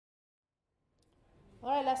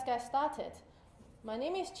All right, let's get started. My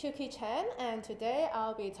name is Chiu-Ki Chan, and today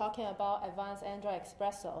I'll be talking about Advanced Android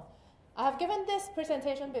Espresso. I have given this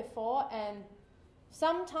presentation before, and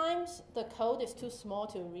sometimes the code is too small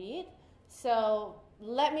to read, so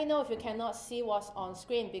let me know if you cannot see what's on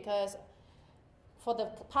screen, because for the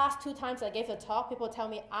past 2 times I gave the talk, people tell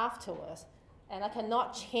me afterwards, and I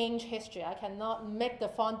cannot change history. I cannot make the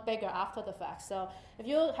font bigger after the fact. So if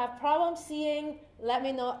you have problems seeing, let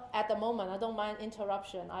me know at the moment. I don't mind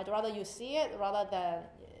interruption. I'd rather you see it rather than,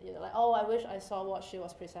 like, oh, I wish I saw what she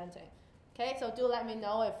was presenting. Okay, so do let me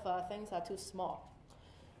know if things are too small.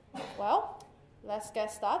 Well, let's get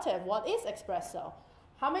started. What is Espresso?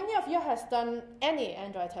 How many of you has done any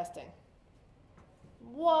Android testing?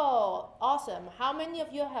 Whoa, awesome. How many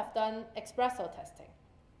of you have done Espresso testing?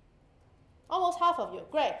 Almost half of you,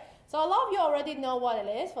 great. So a lot of you already know what it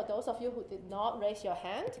is. For those of you who did not raise your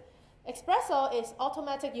hand, Espresso is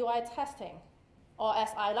automatic UI testing, or as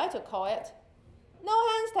I like to call it, no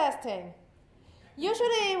hands testing.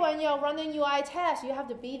 Usually when you're running UI tests, you have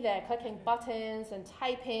to be there clicking buttons and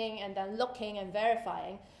typing and then looking and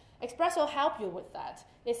verifying. Espresso helps you with that.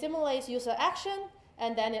 It simulates user action,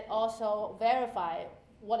 and then it also verifies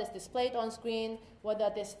what is displayed on screen,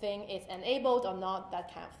 whether this thing is enabled or not,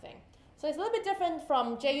 that kind of thing. So it's a little bit different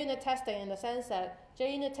from JUnit testing in the sense that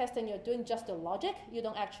JUnit testing, you're doing just the logic. You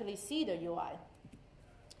don't actually see the UI.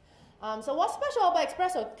 So what's special about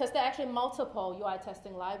Espresso? Because there are actually multiple UI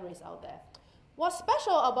testing libraries out there. What's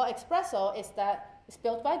special about Espresso is that it's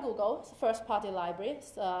built by Google. It's a first-party library.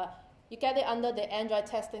 You get it under the Android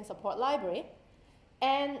testing support library.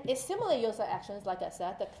 And it simulates user actions, like I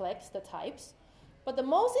said, the clicks, the types. But the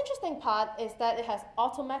most interesting part is that it has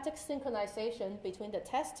automatic synchronization between the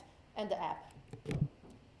test and the app.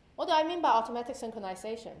 What do I mean by automatic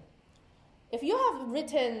synchronization? If you have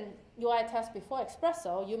written UI tests before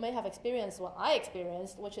Espresso, you may have experienced what I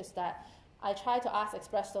experienced, which is that I try to ask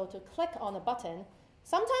Espresso to click on a button.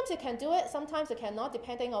 Sometimes it can do it, sometimes it cannot,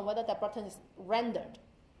 depending on whether that button is rendered.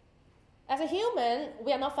 As a human,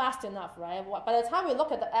 we are not fast enough, right? By the time we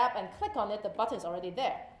look at the app and click on it, the button is already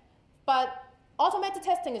there. But automated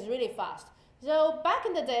testing is really fast. So back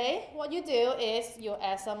in the day, what you do is you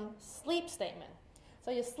add some sleep statement.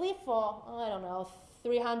 So you sleep for, I don't know,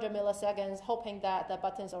 300 milliseconds, hoping that the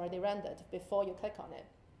button is already rendered before you click on it.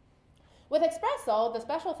 With Espresso, the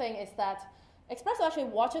special thing is that Espresso actually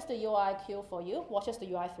watches the UI queue for you, watches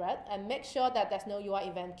the UI thread, and makes sure that there's no UI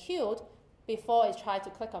event queued before it tries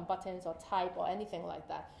to click on buttons or type or anything like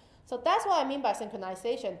that. So that's what I mean by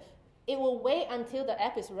synchronization. It will wait until the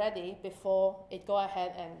app is ready before it go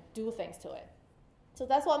ahead and do things to it. So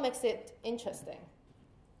that's what makes it interesting.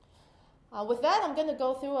 With that, I'm going to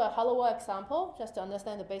go through a Hello World example just to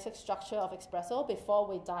understand the basic structure of Espresso before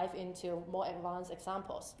we dive into more advanced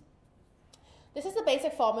examples. This is the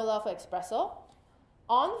basic formula for Espresso.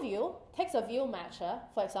 OnView takes a view matcher,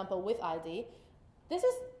 for example, with ID. This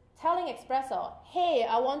is telling Espresso, hey,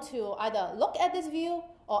 I want to either look at this view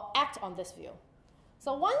or act on this view.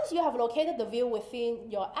 So once you have located the view within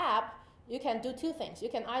your app, you can do 2 things. You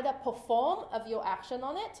can either perform a view action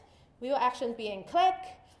on it, view action being click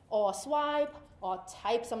or swipe or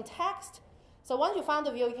type some text. So once you found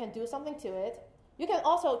the view, you can do something to it. You can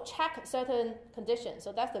also check certain conditions.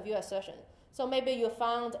 So that's the ViewAssertion. So maybe you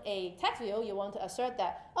found a text view, you want to assert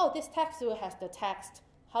that, oh, this text view has the text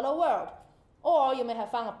hello world. Or you may have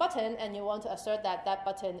found a button and you want to assert that that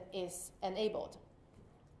button is enabled.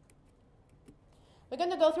 We're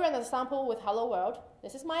going to go through an example with Hello World.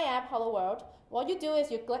 This is my app, Hello World. What you do is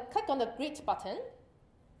you click on the greet button,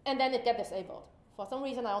 and then it gets disabled. For some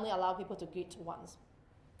reason, I only allow people to greet once.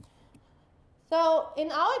 So in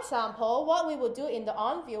our example, what we will do in the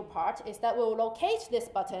onView part is that we will locate this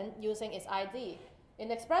button using its ID. In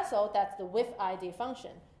Espresso, that's the withID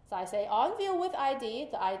function. So I say onView with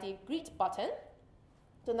ID, the ID greet button.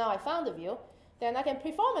 So now I found the view. Then I can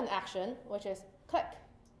perform an action, which is click.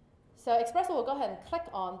 So Espresso will go ahead and click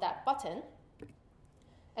on that button.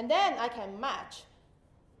 And then I can match.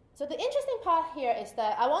 So the interesting part here is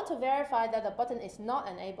that I want to verify that the button is not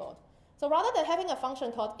enabled. So rather than having a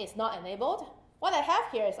function called is not enabled, what I have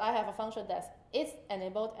here is I have a function that's is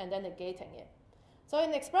enabled and then negating it. So in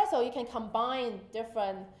Espresso, you can combine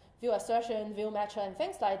different view assertion, view matcher, and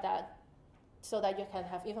things like that so that you can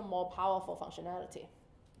have even more powerful functionality.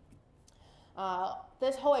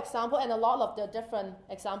 This whole example and a lot of the different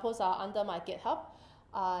examples are under my GitHub.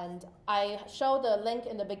 And I show the link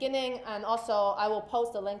in the beginning, and also I will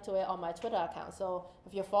post the link to it on my Twitter account. So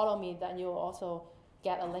if you follow me, then you will also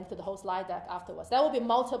get a link to the whole slide deck afterwards. There will be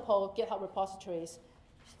multiple GitHub repositories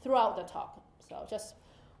throughout the talk. So just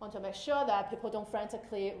I want to make sure that people don't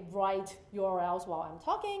frantically write URLs while I'm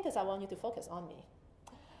talking, because I want you to focus on me.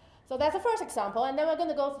 So that's the first example, and then we're going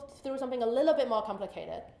to go through something a little bit more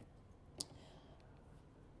complicated.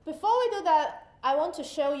 Before we do that, I want to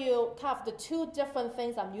show you kind of the two different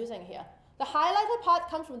things I'm using here. The highlighted part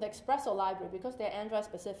comes from the Espresso library because they're Android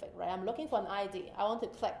specific, right? I'm looking for an ID. I want to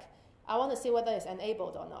click. I want to see whether it's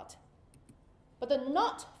enabled or not. But the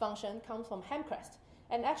not function comes from Hemcrest.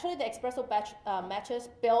 And actually, the Espresso matches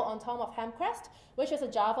built on top of Hemcrest, which is a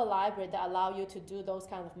Java library that allows you to do those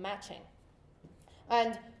kind of matching.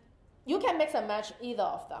 And you can mix and match either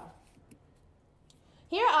of them.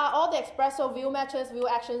 Here are all the Espresso view matches, view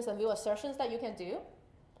actions, and view assertions that you can do.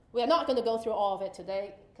 We are not going to go through all of it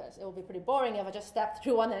today because it will be pretty boring if I just step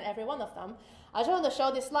through one and every one of them. I just want to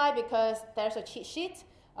show this slide because there's a cheat sheet.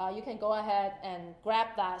 You can go ahead and grab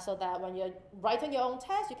that so that when you're writing your own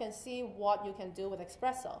test, you can see what you can do with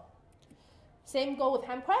Espresso. Same go with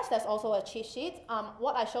Hemcrest. There's also a cheat sheet.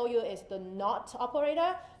 What I show you is the not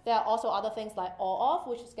operator. There are also other things like all of,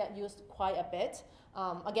 which get used quite a bit.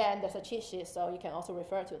 Again, there's a cheat sheet, so you can also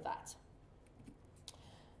refer to that.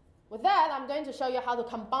 With that, I'm going to show you how to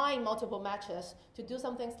combine multiple matches to do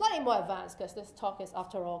something slightly more advanced, because this talk is,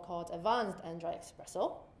 after all, called Advanced Android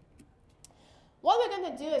Espresso. What we're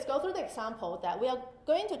going to do is go through the example that we are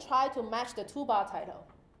going to try to match the toolbar title.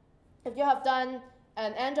 If you have done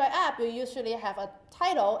an Android app, you usually have a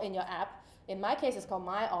title in your app. In my case, it's called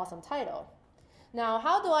My Awesome Title. Now,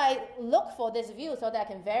 how do I look for this view so that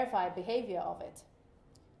I can verify behavior of it?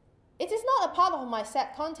 It is not a part of my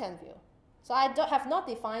set content view, so I have not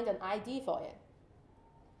defined an ID for it.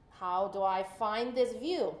 How do I find this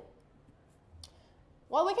view?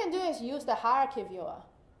 What we can do is use the hierarchy viewer.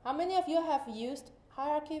 How many of you have used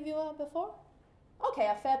hierarchy viewer before? Okay,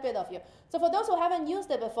 a fair bit of you. So for those who haven't used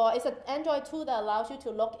it before, it's an Android tool that allows you to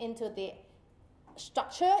look into the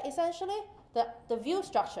structure, essentially, the view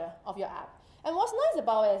structure of your app. And what's nice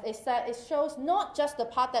about it is that it shows not just the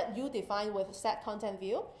part that you define with set content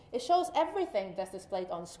view, it shows everything that's displayed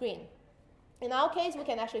on screen. In our case, we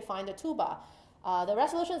can actually find the toolbar. The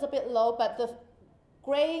resolution is a bit low, but the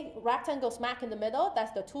gray rectangle smack in the middle,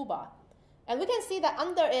 that's the toolbar. And we can see that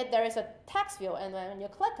under it, there is a text view. And when you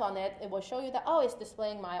click on it, it will show you that, oh, it's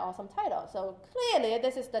displaying my awesome title. So clearly,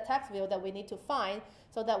 this is the text view that we need to find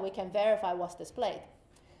so that we can verify what's displayed.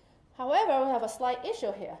 However, we have a slight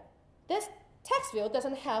issue here. This text view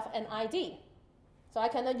doesn't have an ID. So I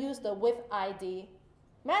cannot use the withID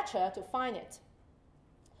matcher to find it.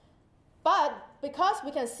 But because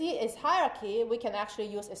we can see its hierarchy, we can actually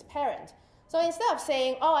use its parent. So instead of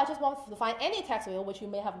saying, oh, I just want to find any text view, which you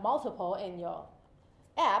may have multiple in your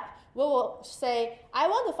app, we will say, I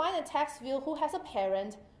want to find a text view who has a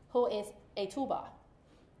parent who is a toolbar.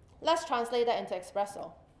 Let's translate that into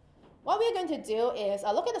Espresso. What we're going to do is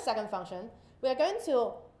look at the second function. We're going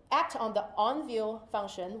to act on the onView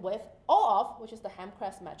function with all of, which is the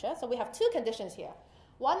Hemcrest matcher. So we have two conditions here.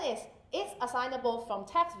 One is, it's assignable from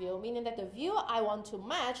text view, meaning that the view I want to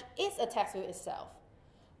match is a text view itself.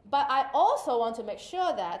 But I also want to make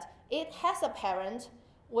sure that it has a parent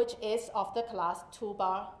which is of the class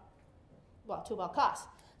toolbar class.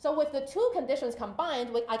 So with the two conditions combined,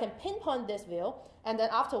 I can pinpoint this view, and then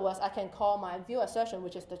afterwards I can call my ViewAssertion,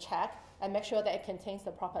 which is the check, and make sure that it contains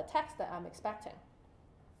the proper text that I'm expecting.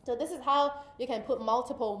 So this is how you can put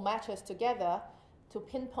multiple matches together to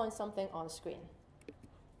pinpoint something on screen.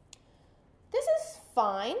 This is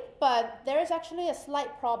fine, but there is actually a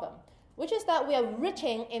slight problem, which is that we are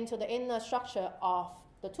reaching into the inner structure of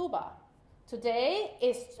the toolbar. Today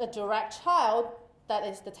is a direct child that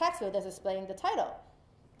is the text view that's displaying the title.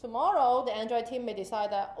 Tomorrow, the Android team may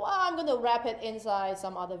decide that, well, I'm going to wrap it inside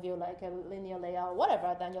some other view, like a linear layout or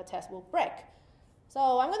whatever, then your test will break.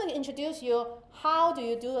 So I'm going to introduce you how do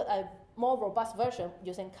you do a more robust version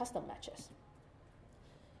using custom matches.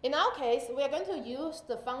 In our case, we are going to use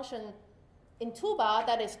the function in toolbar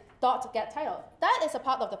that is .getTitle. That is a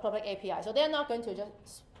part of the public API, so they're not going to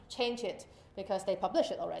just change it because they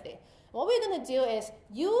publish it already. What we're going to do is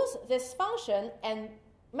use this function and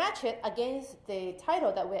match it against the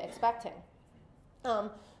title that we're expecting.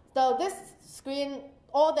 So this screen,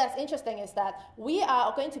 all that's interesting is that we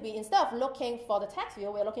are going to be, instead of looking for the text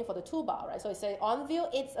view, we're looking for the toolbar, right? So we say on view,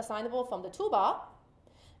 it's assignable from the toolbar.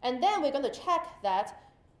 And then we're going to check that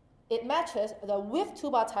it matches the with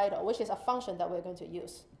toolbar title, which is a function that we're going to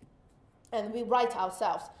use. And we write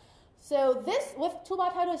ourselves. So this with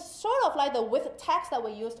toolbar title is sort of like the with text that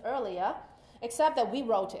we used earlier, except that we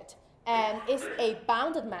wrote it. And it's a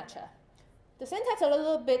bounded matcher. The syntax is a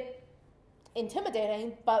little bit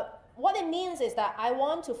intimidating, but what it means is that I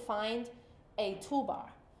want to find a toolbar.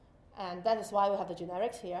 and that is why we have the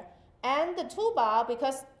generics here. And the toolbar,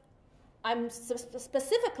 because I'm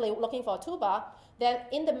specifically looking for a toolbar, then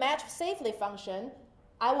in the match safely function,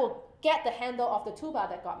 I will get the handle of the toolbar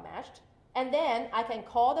that got matched, and then I can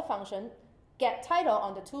call the function get title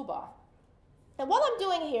on the toolbar. And what I'm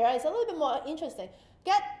doing here is a little bit more interesting.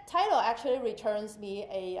 Get title actually returns me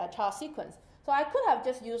a child sequence. So I could have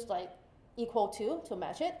just used like equal to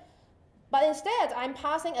match it, but instead I'm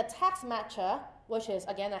passing a text matcher, which is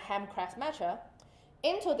again a ham craft matcher,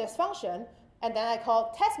 into this function, and then I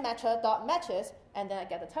call testMatcher.matches, and then I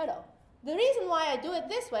get the title. The reason why I do it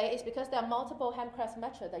this way is because there are multiple ham craft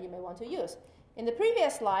matcher that you may want to use. In the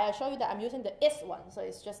previous slide, I showed you that I'm using the is one, so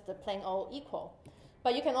it's just the plain old equal.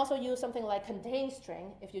 But you can also use something like contain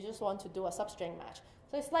string if you just want to do a substring match.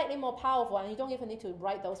 So it's slightly more powerful, and you don't even need to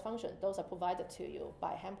write those functions. Those are provided to you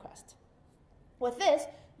by Hamcrest. With this,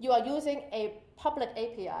 you are using a public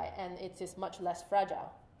API, and it is much less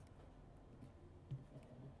fragile.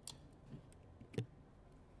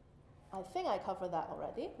 I think I covered that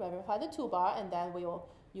already. Verify the toolbar, and then we will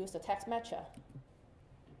use the text matcher.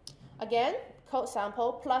 Again, code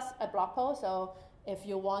sample plus a blog post. So if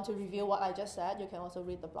you want to review what I just said, you can also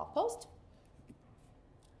read the blog post.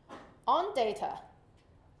 OnData.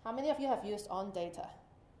 How many of you have used OnData?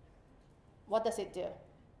 What does it do? It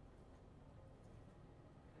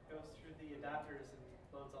goes through the adapters and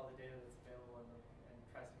loads all the data that's available and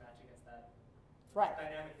tries to match against that. Right.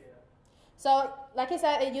 Dynamic data. So, like I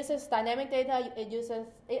said, it uses dynamic data.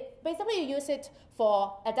 Basically, you use it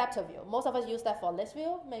for adaptive view. Most of us use that for list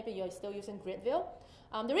view. Maybe you're still using grid view.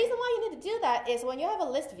 The reason why you need to do that is when you have a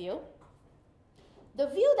list view, the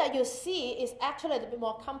view that you see is actually a little bit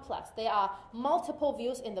more complex. There are multiple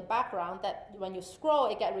views in the background that when you scroll,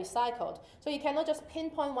 it gets recycled. So you cannot just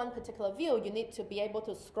pinpoint one particular view. You need to be able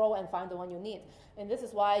to scroll and find the one you need. And this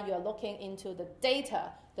is why you're looking into the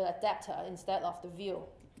data, the adapter, instead of the view.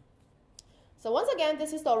 So once again,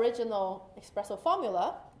 this is the original Espresso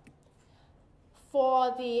formula.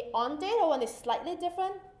 For the onData one, is slightly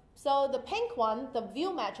different. So the pink one, the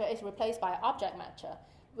view matcher, is replaced by object matcher,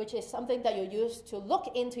 which is something that you use to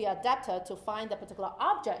look into your adapter to find the particular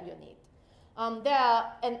object you need.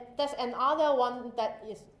 There's another one that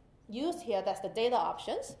is used here, that's the data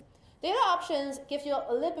options. Data options gives you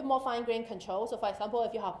a little bit more fine-grained control. So for example,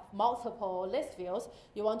 if you have multiple list views,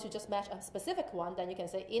 you want to just match a specific one, then you can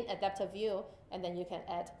say in adapter view, and then you can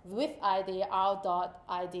add with ID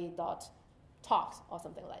r.id.talks or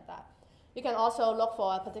something like that. You can also look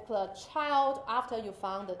for a particular child after you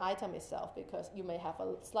found the item itself, because you may have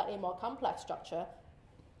a slightly more complex structure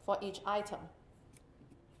for each item.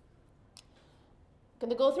 I'm going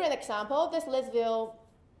to go through an example. This list view,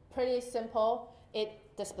 pretty simple. It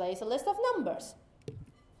displays a list of numbers.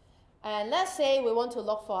 And let's say we want to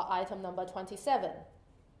look for item number 27.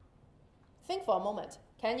 Think for a moment.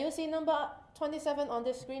 Can you see number 27 on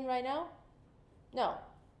this screen right now? No.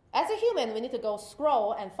 As a human, we need to go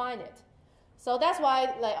scroll and find it. So that's why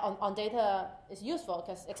OnData is useful,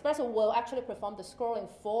 because Espresso will actually perform the scrolling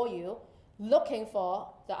for you, looking for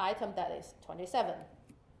the item that is 27.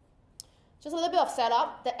 Just a little bit of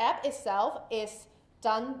setup. The app itself is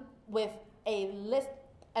done with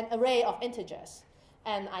an array of integers.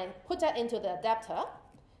 And I put that into the adapter.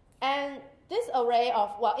 And this array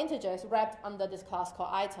of integers wrapped under this class called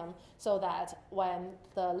item, so that when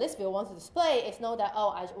the list view wants to display, it's know that, oh,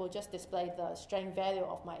 I will just display the string value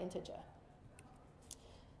of my integer.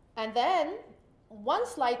 And then, one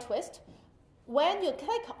slight twist, when you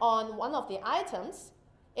click on one of the items,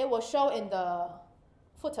 it will show in the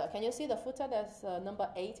footer. Can you see the footer? There's number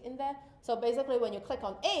 8 in there. So basically, when you click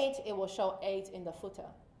on 8, it will show 8 in the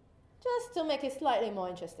footer, just to make it slightly more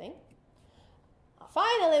interesting.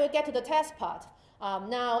 Finally, we get to the test part.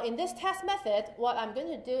 Now, in this test method, what I'm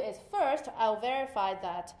going to do is first, I'll verify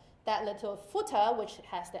that that little footer, which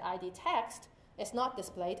has the ID text, is not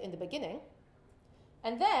displayed in the beginning.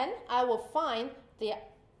 And then I will find the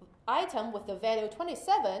item with the value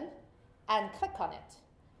 27 and click on it.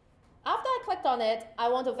 After I clicked on it, I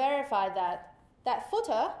want to verify that that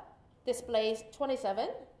footer displays 27,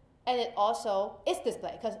 and it also is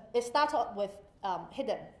displayed, because it starts off with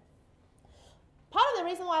hidden. Part of the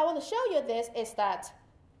reason why I want to show you this is that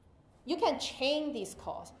you can chain these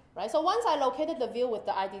calls, right? So once I located the view with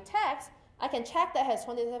the ID text, I can check that it has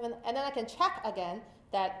 27, and then I can check again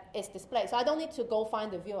that it's displayed. So I don't need to go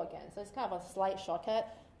find the view again. So it's kind of a slight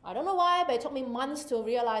shortcut. I don't know why, but it took me months to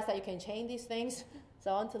realize that you can chain these things.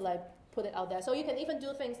 So I want to put it out there. So you can even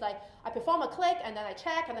do things like I perform a click, and then I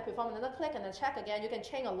check, and I perform another click, and then check again. You can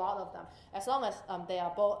chain a lot of them, as long as they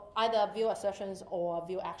are both either view assertions or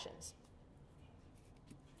view actions.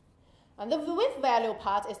 And the with value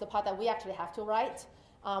part is the part that we actually have to write.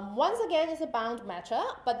 Once again, it's a bound matcher,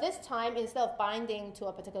 but this time, instead of binding to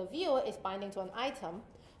a particular view, it's binding to an item,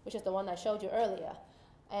 which is the one I showed you earlier.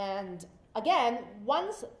 And again,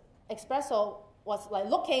 once Espresso was like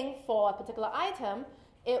looking for a particular item,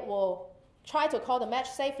 it will try to call the match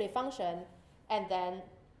safely function, and then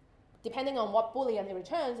depending on what Boolean it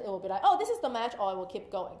returns, it will be like, oh, this is the match, or it will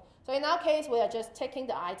keep going. So in our case, we are just taking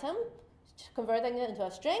the item, converting it into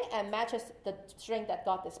a string, and matches the string that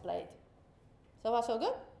got displayed. So far, so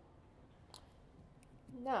good?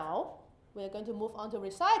 Now, we're going to move on to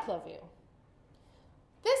RecyclerView.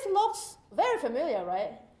 This looks very familiar,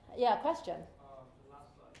 right? Yeah, question? The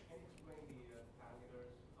last slide. Can you explain the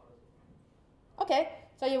parameters? Okay,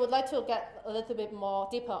 so you would like to get a little bit more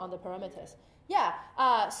deeper on the parameters. Yeah,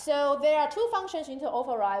 so there are two functions you need to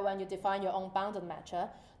override when you define your own bounded matcher.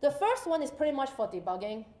 The first one is pretty much for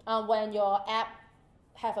debugging. When your app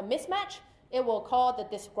have a mismatch, it will call the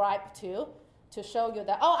describe_to show you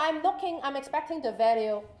that, oh, I'm expecting the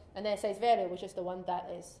value, and then it says value, which is the one that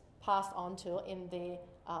is passed on to in the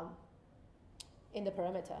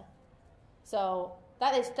parameter. So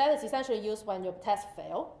that is essentially used when your tests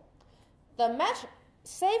fail. The match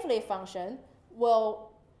safely function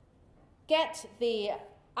will get the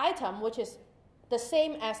item, which is the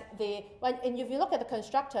same as if you look at the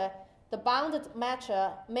constructor, the bounded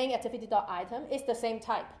matcher main activity.item is the same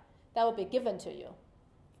type that will be given to you.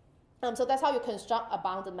 So that's how you construct a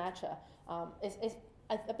bounded matcher. I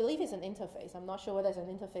believe it's an interface. I'm not sure whether it's an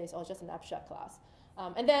interface or just an abstract class.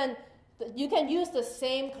 And then you can use the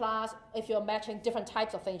same class if you're matching different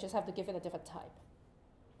types of things. You just have to give it a different type.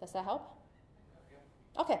 Does that help?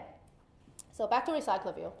 Okay. So back to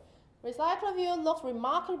RecyclerView. RecyclerView looks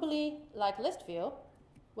remarkably like ListView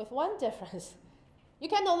with one difference. You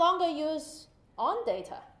can no longer use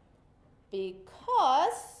onData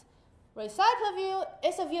because RecyclerView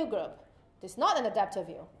is a view group. It's not an adaptive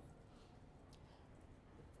view.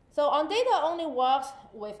 So onData only works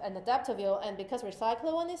with an adaptive view, and because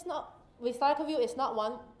RecyclerView is not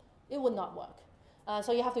one, it would not work.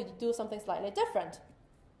 So you have to do something slightly different.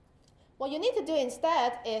 What you need to do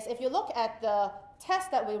instead is, if you look at the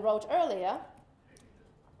test that we wrote earlier,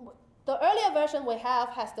 the earlier version we have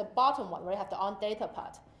has the bottom one, where you have the onData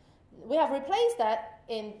part. We have replaced that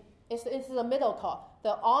it's the middle call,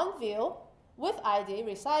 the onView with ID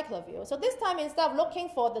RecyclerView. So this time, instead of looking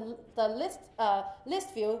for the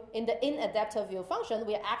list view in the inAdapterView function,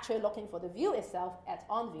 we are actually looking for the view itself at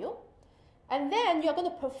onView. And then you're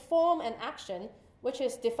going to perform an action, which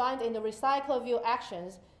is defined in the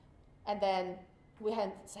RecyclerViewActions. And then we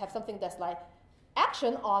have something that's like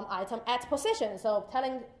action on item at position. So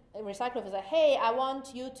telling RecyclerView that, hey, I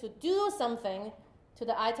want you to do something to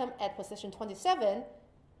the item at position 27.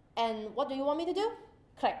 And what do you want me to do?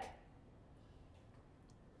 Click.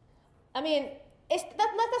 I mean, there's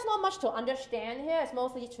not much to understand here. It's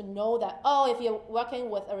mostly to know that, oh, if you're working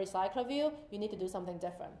with a RecyclerView, you need to do something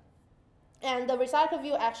different. And the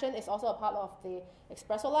RecyclerViewAction is also a part of the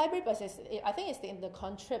Espresso library, but I think it's in the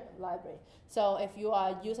contrib library. So if you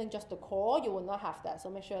are using just the core, you will not have that. So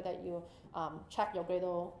make sure that you check your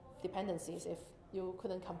Gradle dependencies if you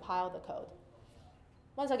couldn't compile the code.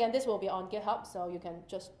 Once again, this will be on GitHub, so you can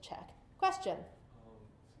just check. Question?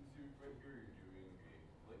 Since right here you're doing a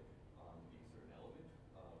click on the certain element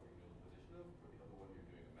where you know the position of, for the other one you're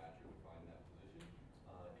doing a matcher to find that position.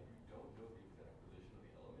 If you don't know the exact position of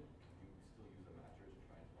the element, can you still use a matcher to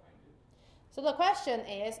try and find it? So the question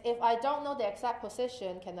is, if I don't know the exact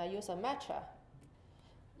position, can I use a matcher?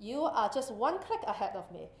 You are just one click ahead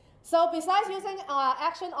of me. So besides using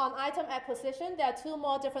action on item at position, there are two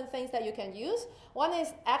more different things that you can use. One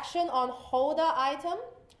is action on holder item,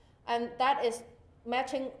 and that is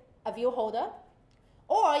matching a view holder.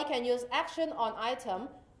 Or you can use action on item.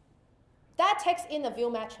 That takes in a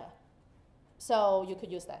view matcher. So you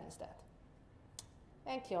could use that instead.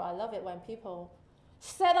 Thank you. I love it when people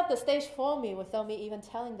set up the stage for me without me even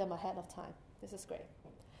telling them ahead of time. This is great.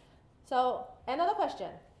 So another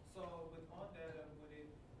question. So with onData, would it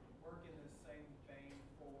work in the same vein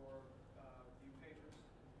for view pages?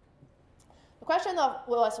 The question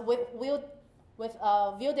was with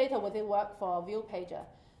view data, would it work for a view pager?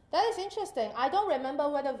 That is interesting. I don't remember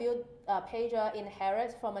whether view pager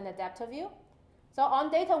inherits from an adapter view. So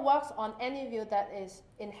onData works on any view that is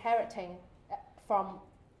inheriting from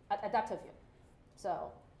an adapter view.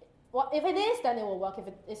 So if it is, then it will work. If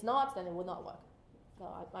it is not, then it will not work. So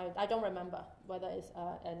I don't remember whether it's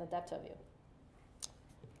an adapter view.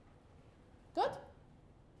 Good.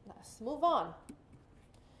 Let's move on.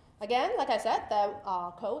 Again, like I said, there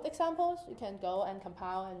are code examples. You can go and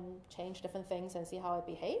compile and change different things and see how it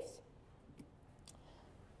behaves.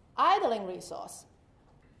 idling resource.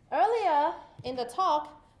 Earlier in the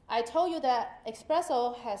talk, I told you that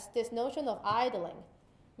Espresso has this notion of idling,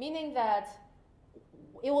 meaning that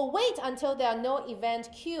it will wait until there are no events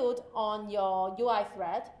queued on your UI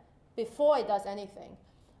thread before it does anything.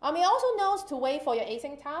 It also knows to wait for your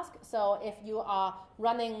async task. So if you are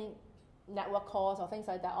running network calls or things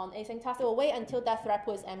like that on async task, it will wait until that thread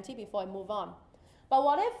pool is empty before it move on. But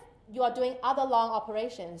what if you are doing other long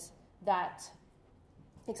operations that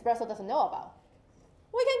Espresso doesn't know about?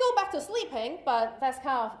 We can go back to sleeping, but that's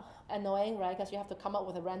kind of annoying, right? Because you have to come up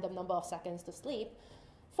with a random number of seconds to sleep.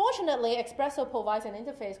 Fortunately, Espresso provides an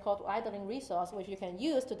interface called idling resource, which you can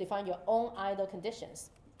use to define your own idle conditions.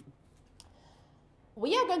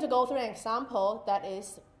 We are going to go through an example that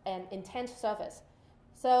is an intent service.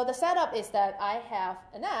 So the setup is that I have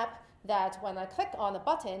an app that when I click on a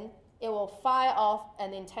button, it will fire off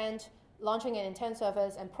an intent, launching an intent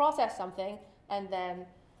service and process something, and then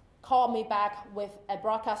call me back with a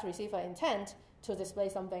broadcast receiver intent to display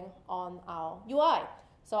something on our UI.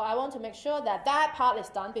 So I want to make sure that that part is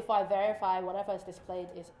done before I verify whatever is displayed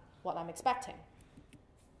is what I'm expecting.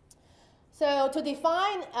 So to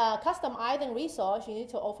define a custom idling resource, you need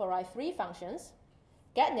to override 3 functions.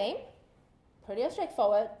 Get name, pretty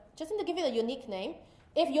straightforward, just need to give it a unique name.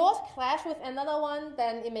 If yours clash with another one,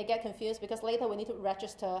 then it may get confused because later we need to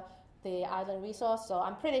register the idling resource. So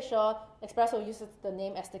I'm pretty sure Espresso uses the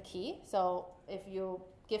name as the key. So if you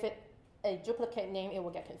give it a duplicate name, it will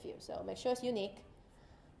get confused. So make sure it's unique.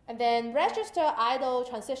 And then register idle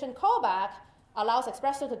transition callback allows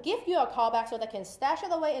Espresso to give you a callback so that it can stash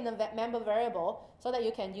it away in the member variable so that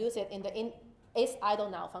you can use it in the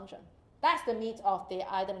isIdleNow function. That's the meat of the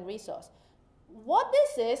idling resource. What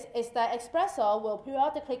this is that Espresso will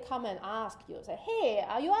periodically come and ask you, say, hey,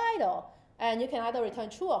 are you idle? And you can either return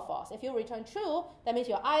true or false. If you return true, that means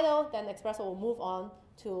you're idle, then Espresso will move on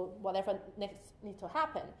to whatever next needs to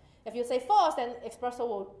happen. If you say false, then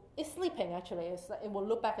Espresso is sleeping actually. It will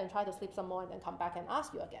look back and try to sleep some more and then come back and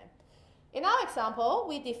ask you again. In our example,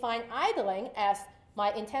 we define idling as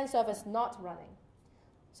my intent service not running.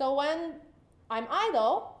 So when I'm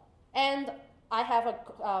idle and I have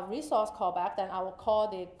a resource callback, then I will call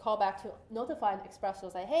the callback to notify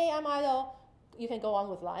Espresso, say, hey, I'm idle, you can go on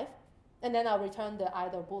with life. And then I'll return the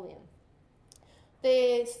idle Boolean.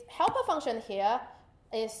 The helper function here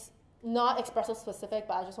is not Espresso specific,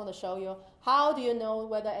 but I just want to show you how do you know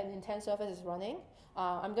whether an intent service is running.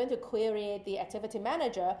 I'm going to query the activity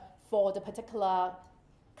manager for the particular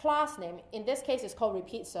class name. In this case, it's called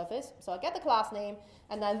repeat service. So I get the class name,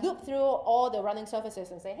 and I loop through all the running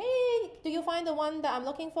services and say, hey, do you find the one that I'm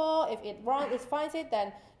looking for? If it finds it,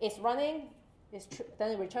 then it's running, it's true,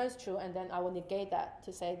 then it returns true, and then I will negate that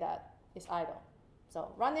to say that it's idle.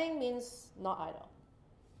 So running means not idle.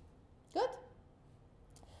 Good?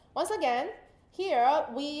 Once again, here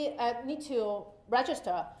we need to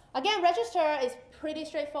register. Again, register is pretty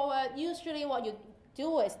straightforward. Usually what you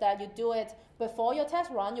do is that you do it before your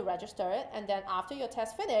test run, you register it, and then after your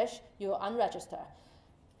test finish, you unregister.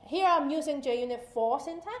 Here I'm using JUnit 4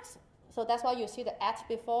 syntax, so that's why you see the @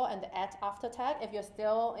 before and the @ after tag. If you're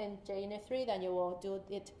still in JUnit 3, then you will do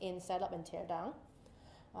it in setup and teardown.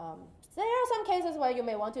 There are some cases where you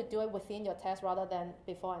may want to do it within your test rather than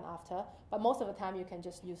before and after, but most of the time you can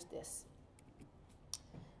just use this.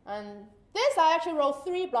 And this, I actually wrote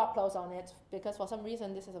 3 blog posts on it because for some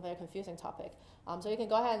reason this is a very confusing topic. So you can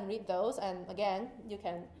go ahead and read those, and again, you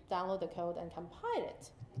can download the code and compile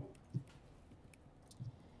it.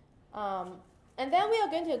 And then we are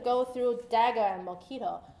going to go through Dagger and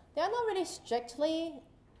Mockito. They are not really strictly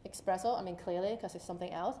Espresso, I mean clearly because it's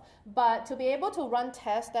something else, but to be able to run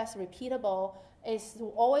tests that's repeatable is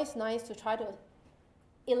always nice to try to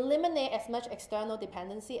eliminate as much external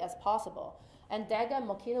dependency as possible. And Dagger and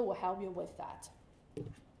Mockito will help you with that.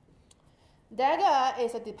 Dagger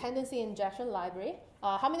is a dependency injection library.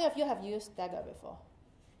 How many of you have used Dagger before?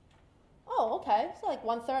 Oh, okay, so like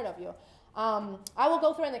 1/3 of you. I will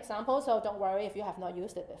go through an example, so don't worry if you have not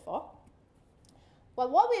used it before. But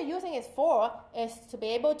what we're using it for is to be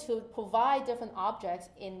able to provide different objects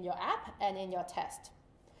in your app and in your test.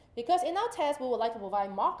 Because in our test, we would like to provide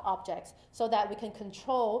mock objects so that we can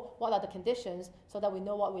control what are the conditions so that we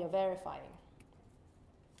know what we are verifying.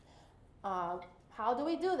 How do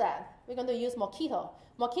we do that? We're going to use Mockito.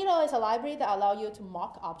 Mockito is a library that allows you to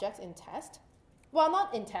mock objects in test. Well,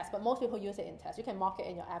 not in test, but most people use it in test. You can mock it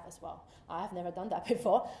in your app as well. I have never done that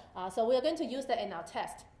before. So we are going to use that in our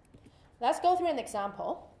test. Let's go through an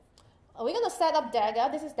example. We're going to set up Dagger.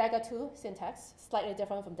 This is Dagger 2 syntax, slightly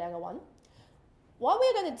different from Dagger 1. What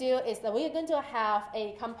we're going to do is that we're going to have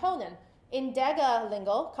a component. In Dagger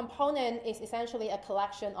lingo, component is essentially a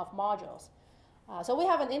collection of modules. So we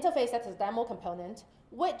have an interface that's a demo component,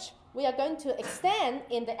 which we are going to extend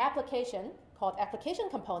in the application called application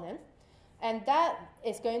component, and that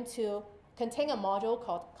is going to contain a module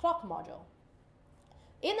called clock module.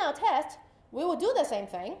 In our test, we will do the same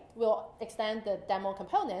thing. We'll extend the demo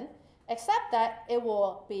component, except that it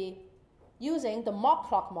will be using the mock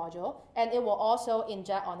clock module, and it will also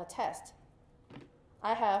inject on the test.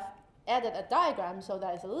 I have added a diagram so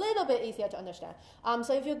that it's a little bit easier to understand.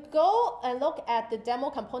 So if you go and look at the demo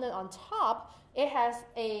component on top, it has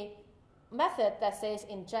a method that says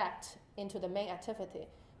inject into the main activity.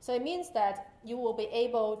 So it means that you will be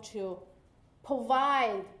able to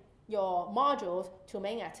provide your modules to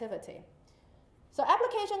main activity. So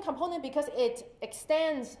application component, because it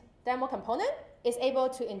extends demo component, is able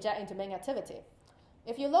to inject into main activity.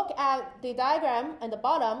 If you look at the diagram at the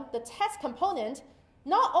bottom, the test component,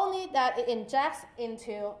 not only that it injects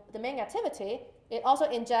into the main activity, it also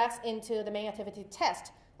injects into the main activity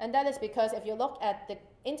test. And that is because if you look at the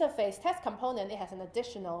interface test component, it has an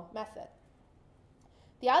additional method.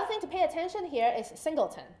 The other thing to pay attention here is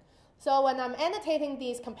singleton. So when I'm annotating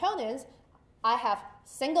these components, I have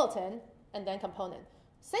singleton and then component.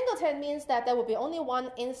 Singleton means that there will be only one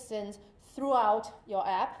instance throughout your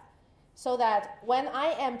app, so that when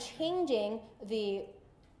I am changing the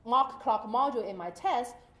mock clock module in my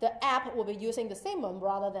test, the app will be using the same one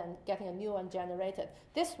rather than getting a new one generated.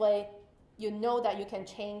 This way, you know that you can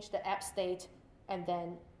change the app state and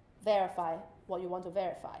then verify what you want to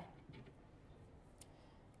verify.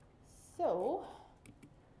 So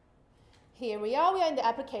here we are in the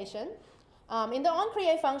application. In the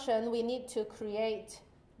onCreate function, we need to create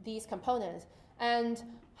these components. And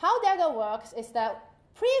how Dagger works is that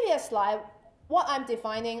previous slide, what I'm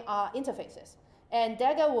defining are interfaces. And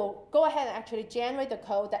Dagger will go ahead and actually generate the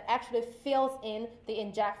code that actually fills in the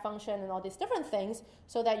inject function and all these different things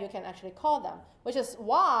so that you can actually call them, which is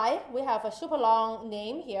why we have a super long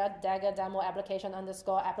name here, Dagger demo application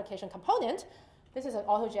underscore application component. This is an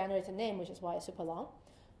auto-generated name, which is why it's super long.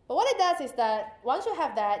 But what it does is that once you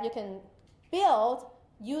have that, you can build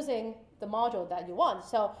using the module that you want.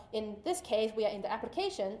 So in this case, we are in the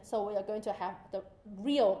application, so we are going to have the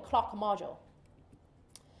real clock module.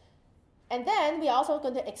 And then we are also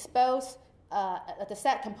going to expose the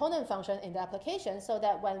set component function in the application so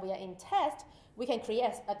that when we are in test, we can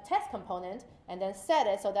create a test component and then set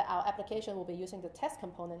it so that our application will be using the test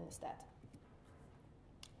component instead.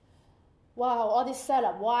 Wow, all this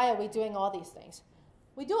setup, why are we doing all these things?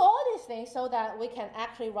 We do all these things so that we can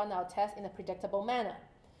actually run our test in a predictable manner.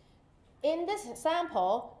 In this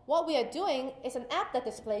sample, what we are doing is an app that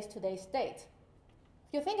displays today's date.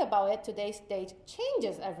 If you think about it, today's date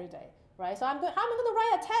changes every day, right? So how am I going to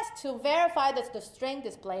write a test to verify that the string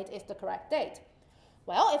displayed is the correct date?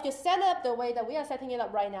 Well, if you set it up the way that we are setting it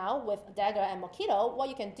up right now with Dagger and Mockito, what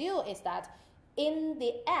you can do is that in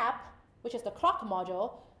the app, which is the clock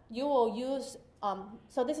module, you will use,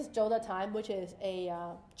 so this is Joda time, which is a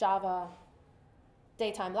Java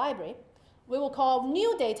datetime library. We will call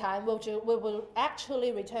new datetime, which will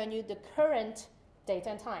actually return you the current date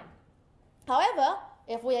and time. However,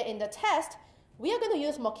 if we are in the test, we are going to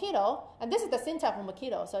use Mockito, and this is the syntax for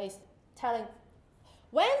Mockito. So it's telling,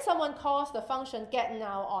 when someone calls the function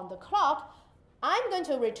getNow on the clock, I'm going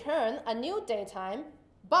to return a new datetime,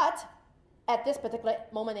 but at this particular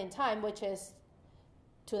moment in time, which is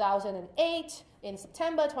 2008, in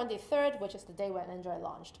September 23rd, which is the day when Android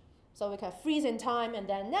launched. So we can freeze in time, and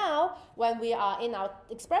then now, when we are in our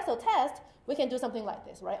Espresso test, we can do something like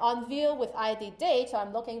this, right? On view with ID date, so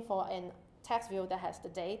I'm looking for a text view that has the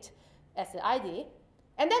date as the ID.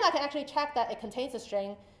 And then I can actually check that it contains the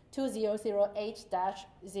string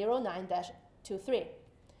 2008-09-23.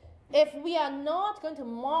 If we are not going to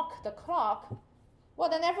mock the clock, well,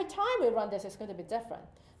 then every time we run this, it's going to be different.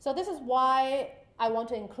 So this is why I want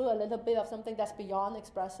to include a little bit of something that's beyond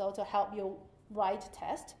Espresso to help you write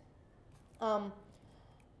test.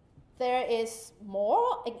 There is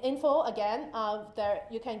more info, again,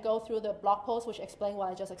 you can go through the blog post which explain what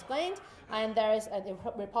I just explained, and there is a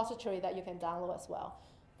repository that you can download as well.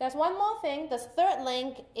 There's one more thing. The third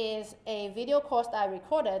link is a video course that I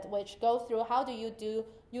recorded which goes through how do you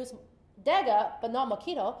use Dagger, but not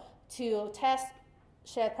Mockito, to test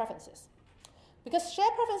shared preferences. Because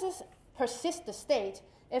shared preferences persist the state.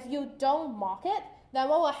 If you don't mock it, then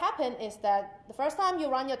what will happen is that the first time you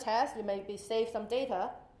run your test, you maybe save some data,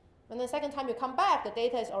 and the second time you come back, the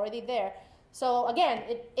data is already there. So again,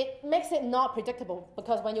 it makes it not predictable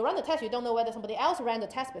because when you run the test, you don't know whether somebody else ran the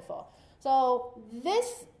test before. So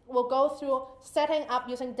this will go through setting up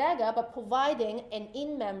using Dagger, but providing an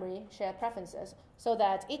in-memory shared preferences so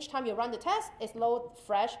that each time you run the test, it's load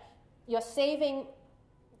fresh. You're saving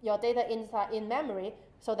your data inside in memory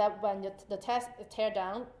so that when the test tear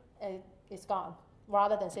down, it's gone,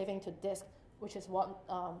 rather than saving to disk, which is what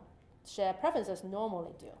shared preferences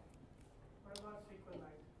normally do. What about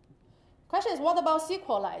SQLite? Question is, what about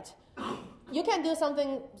SQLite? You can do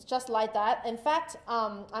something just like that. In fact,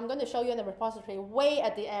 I'm going to show you in the repository way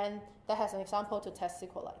at the end that has an example to test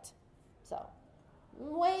SQLite. So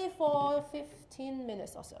wait for 15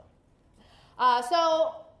 minutes or so.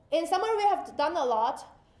 So in summary, we have done a lot.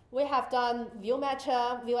 We have done view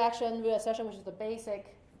matcher, ViewAction, ViewAssertion, which is the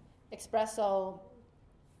basic Espresso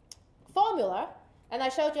formula. And I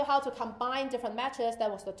showed you how to combine different matches.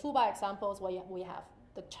 That was the 2-by examples where we have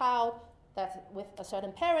the child that's with a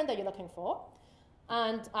certain parent that you're looking for.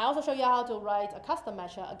 And I also show you how to write a custom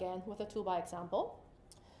matcher again with a 2-by example.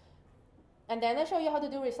 And then I show you how to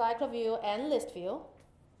do RecyclerView and ListView.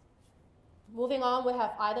 Moving on, we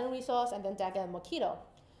have idle resource and then Dagger and Mockito.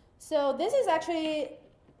 So this is actually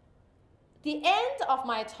the end of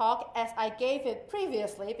my talk as I gave it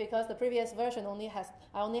previously, because the previous version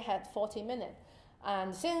I only had 40 minutes.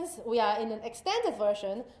 And since we are in an extended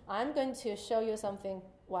version, I'm going to show you something,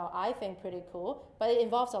 well, I think pretty cool, but it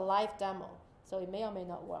involves a live demo. So it may or may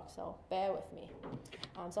not work, so bear with me.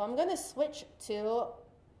 So I'm going to switch to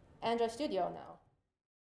Android Studio now.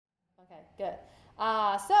 Okay, good.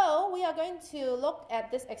 So we are going to look at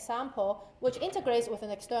this example, which integrates with an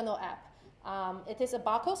external app. It is a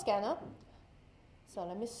barcode scanner. So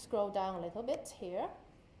let me scroll down a little bit here.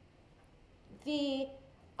 The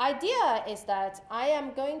idea is that I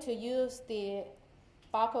am going to use the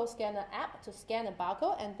barcode scanner app to scan a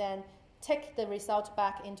barcode and then take the result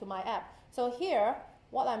back into my app. So here,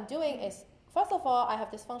 what I'm doing is, first of all, I have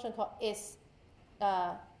this function called is,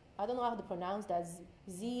 I don't know how to pronounce that,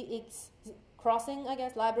 ZX crossing, I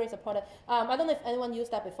guess, library supported. I don't know if anyone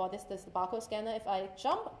used that before. This is the barcode scanner. If I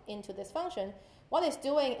jump into this function, what it's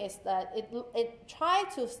doing is that it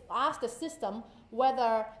tries to ask the system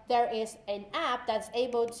whether there is an app that's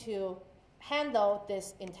able to handle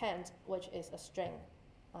this intent, which is a string.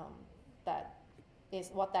 That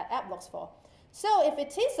is what that app looks for. So if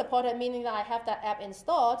it is supported, meaning that I have that app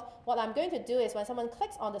installed, what I'm going to do is when someone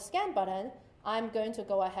clicks on the scan button, I'm going to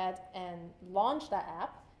go ahead and launch that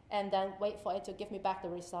app and then wait for it to give me back the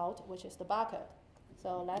result, which is the barcode.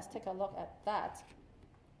 So let's take a look at that.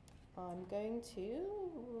 I'm going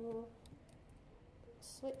to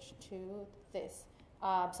switch to this.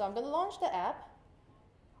 So I'm going to launch the app.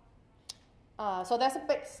 So there's a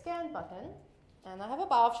big scan button, and I have a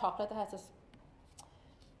bar of chocolate that has this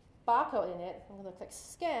barcode in it. I'm going to click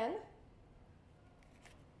scan,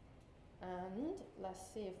 and let's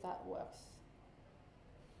see if that works.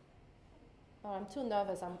 Oh, I'm too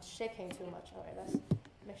nervous. I'm shaking too much. All right, let's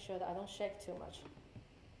make sure that I don't shake too much.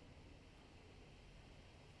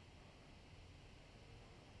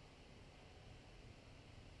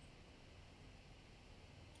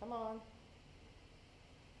 Come on.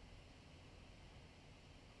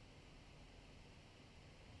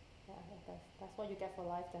 Yeah, that's what you get for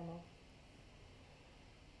live demo.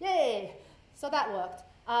 Yay! So that worked.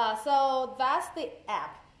 So that's the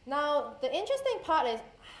app. Now, the interesting part is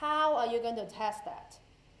how are you going to test that,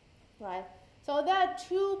 right? So there are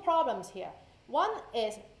 2 problems here. One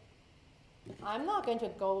is I'm not going to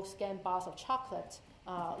go scan bars of chocolate,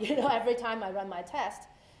 every time I run my test.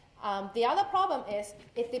 The other problem is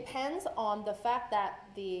it depends on the fact that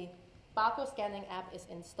the barcode scanning app is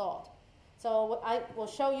installed. So I will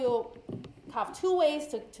show you have 2 ways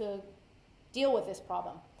to deal with this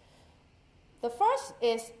problem. The first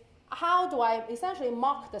is how do I essentially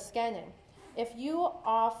mock the scanning? If you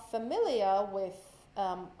are familiar with,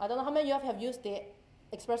 I don't know how many of you have used the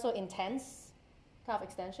Espresso Intense kind of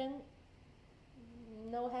extension.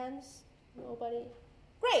 No hands? Nobody?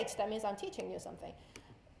 Great, that means I'm teaching you something.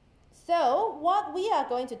 So what we are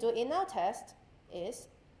going to do in our test is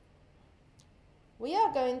we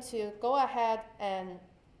are going to go ahead and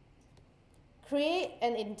create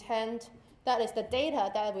an intent that is the data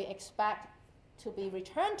that we expect to be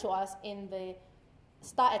returned to us in the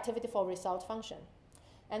start activity for result function.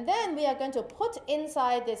 And then we are going to put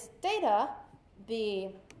inside this data the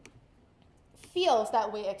fields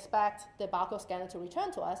that we expect the barcode scanner to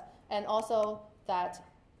return to us, and also that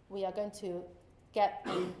we are going to get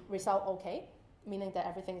a result OK, meaning that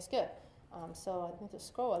everything is good. So I need to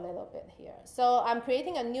scroll a little bit here. So I'm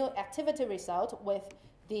creating a new activity result with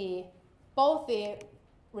both the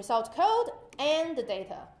result code and the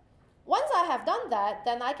data. Once I have done that,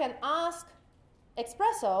 then I can ask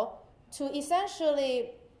Espresso to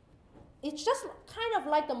essentially, it's just kind of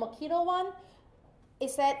like the Mockito one,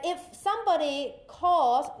 is that if somebody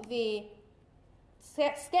calls the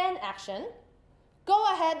scan action, go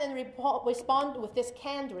ahead and respond with this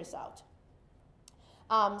canned result.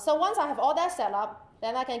 So once I have all that set up,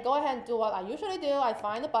 then I can go ahead and do what I usually do. I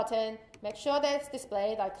find the button, make sure that it's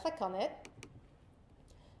displayed, I click on it.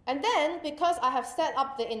 And then, because I have set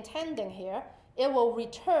up the intending here, it will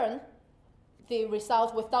return the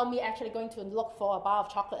result without me actually going to look for a bar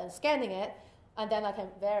of chocolate and scanning it, and then I can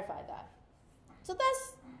verify that. So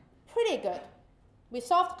that's pretty good. We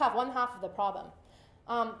solved kind of one half of the problem.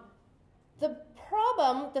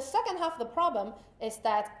 The second half of the problem is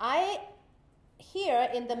that here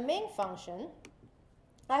in the main function,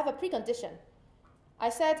 I have a precondition. I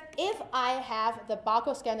said if I have the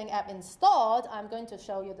barcode scanning app installed, I'm going to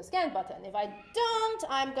show you the scan button. If I don't,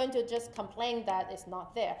 I'm going to just complain that it's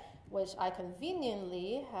not there, which I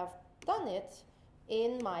conveniently have done it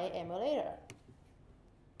in my emulator.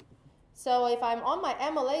 So if I'm on my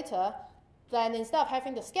emulator, then instead of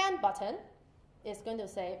having the scan button, it's going to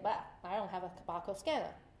say, well, I don't have a barcode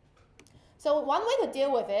scanner. So one way to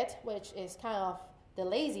deal with it, which is kind of the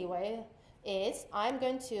lazy way, is I'm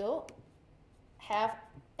going to have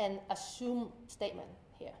an assume statement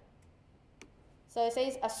here. So it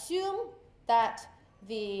says assume that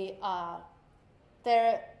the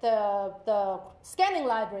scanning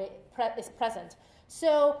library is present.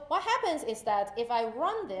 So what happens is that if I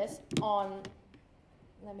run this on,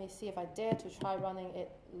 let me see if I dare to try running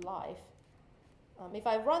it live. If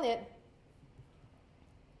I run it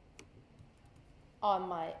on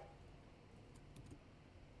my,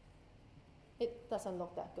 it doesn't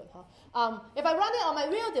look that good, huh? If I run it on my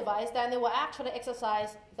real device, then it will actually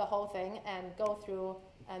exercise the whole thing and go through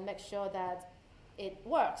and make sure that it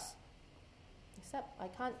works. Except I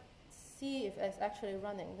can't see if it's actually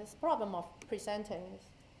running. This problem of presenting is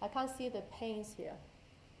I can't see the panes here.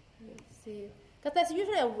 Let's see, because there's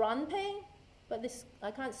usually a run pane, but this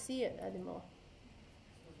I can't see it anymore.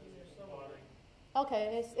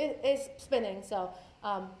 Okay, it's spinning. So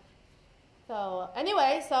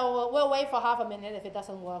anyway, so we'll wait for half a minute. If it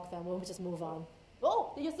doesn't work, then we'll just move on.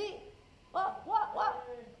 Oh, did you see? What?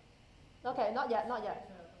 Okay, not yet.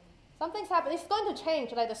 Something's happening. It's going to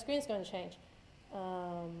change. Like the screen's going to change.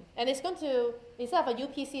 And it's going to, instead of a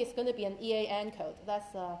UPC, it's going to be an EAN code.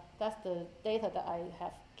 That's the data that I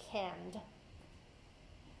have canned.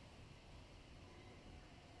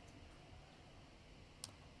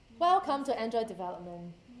 Welcome to Android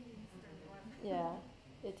development. Yeah,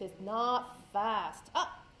 it is not fast.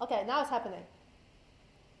 Okay, now it's happening.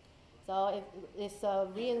 So it's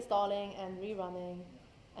reinstalling and rerunning.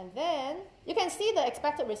 And then you can see the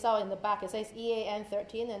expected result in the back. It says EAN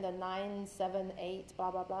 13 and then 978,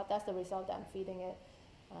 blah, blah, blah. That's the result that I'm feeding it.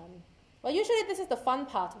 Well, usually this is the fun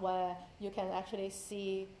part where you can actually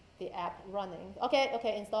see the app running. Okay,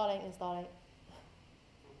 installing.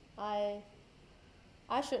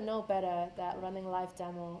 I should know better that running live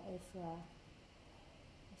demo is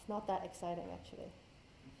it's not that exciting, actually.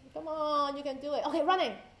 Come on, you can do it. Okay,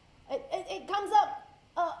 running. It comes up.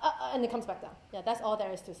 And it comes back down. Yeah, that's all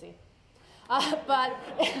there is to see. But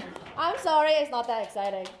I'm sorry, it's not that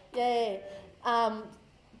exciting. Yay.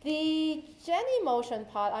 The Genymotion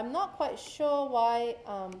part, I'm not quite sure why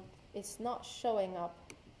it's not showing up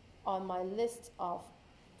on my list of.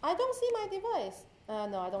 I don't see my device.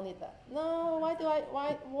 No, I don't need that. No, why do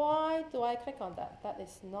I click on that? That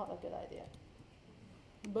is not a good idea.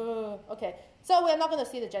 Buh. Okay, so we're not going to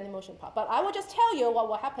see the Genymotion part, but I will just tell you what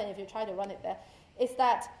will happen if you try to run it there. Is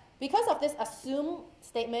that because of this assume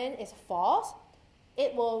statement is false,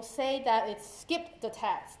 it will say that it skipped the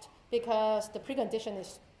test because the precondition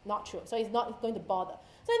is not true. So it's not going to bother.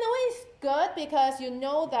 So in a way, it's good because you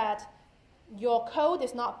know that your code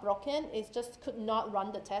is not broken. It just could not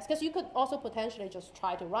run the test. Because you could also potentially just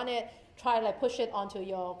try to run it, push it onto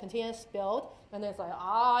your continuous build, and then it's like,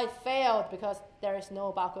 it failed because there is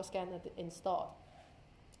no barcode scanner installed.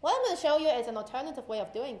 What I'm going to show you is an alternative way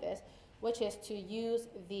of doing this, which is to use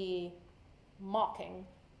the mocking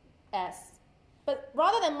but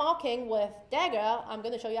rather than mocking with Dagger, I'm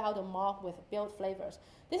going to show you how to mock with build flavors.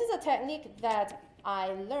 This is a technique that I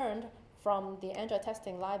learned from the Android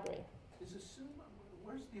testing library. Where's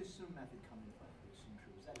the assume method coming from? The assume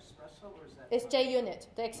true. Is that Espresso or is that? It's JUnit.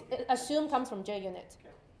 The assume comes from JUnit.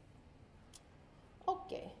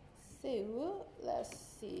 Okay, so let's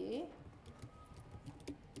see.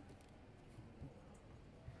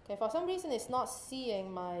 Okay, for some reason it's not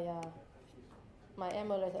seeing my my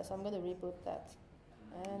emulator, so I'm going to reboot that.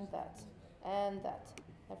 and that, and that.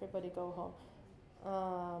 Everybody go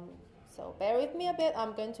home. So bear with me a bit.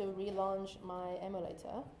 I'm going to relaunch my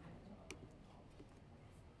emulator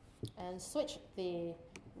and switch the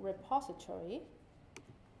repository.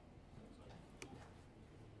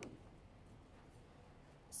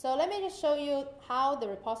 So let me just show you how the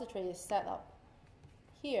repository is set up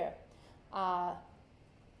here.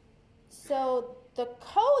 So the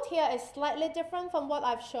code here is slightly different from what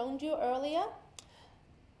I've shown you earlier.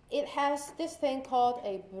 It has this thing called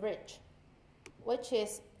a bridge, which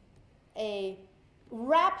is a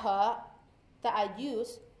wrapper that I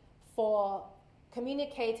use for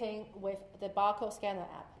communicating with the barcode scanner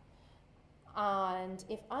app. And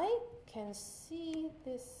if I can see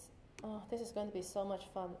this, oh, this is going to be so much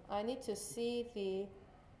fun. I need to see the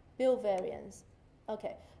build variants.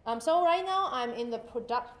 Okay, so right now I'm in the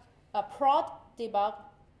prod debug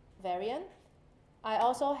variant. I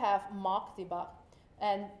also have mock debug,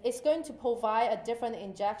 and it's going to provide a different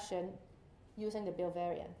injection using the build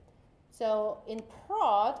variant. So in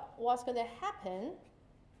prod, what's going to happen,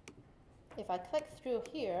 if I click through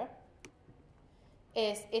here,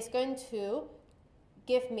 is it's going to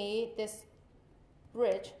give me this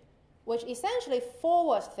bridge, which essentially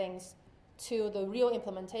forwards things to the real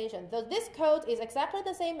implementation. This code is exactly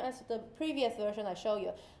the same as the previous version I showed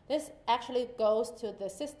you. This actually goes to the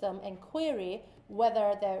system and query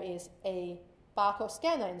whether there is a barcode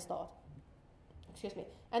scanner installed. Excuse me.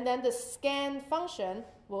 And then the scan function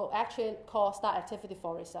will actually call start activity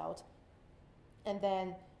for result. And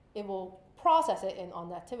then it will process it in on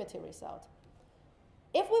the activity result.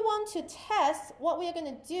 If we want to test, what we are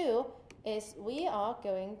going to do is we are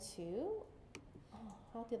going to,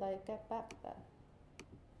 how did I get back that?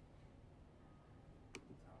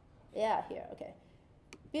 Yeah, here, okay.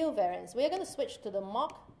 Build variants. We are going to switch to the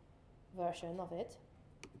mock version of it.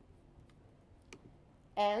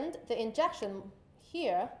 And the injection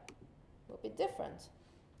here will be different.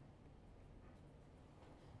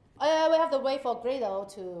 We have to wait for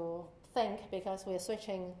Gradle to think because we're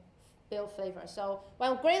switching build flavor. So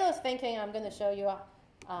when Gradle is thinking, I'm going to show you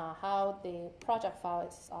how the project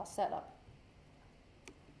files are set up.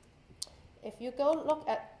 If you go look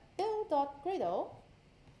at build.gradle,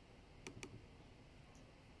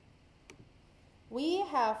 we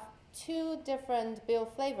have two different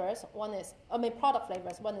build flavors. One is, product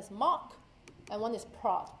flavors. One is mock and one is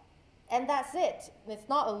prod. And that's it. It's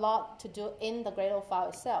not a lot to do in the Gradle file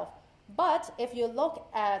itself. But if you look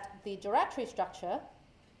at the directory structure,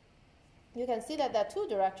 you can see that there are two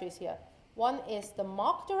directories here. One is the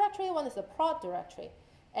mock directory, one is the prod directory.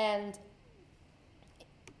 And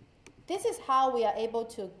this is how we are able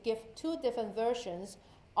to give two different versions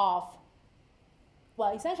of,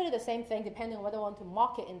 well, essentially the same thing, depending on whether we want to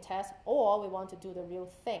mock it in test or we want to do the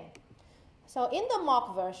real thing. So in the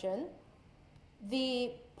mock version,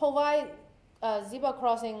 the provide zebra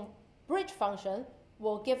crossing bridge function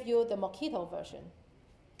will give you the Mockito version,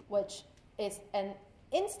 which is an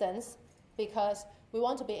instance because we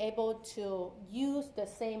want to be able to use the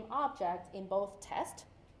same object in both test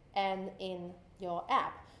and in your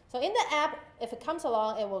app. So in the app, if it comes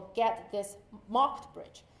along, it will get this mocked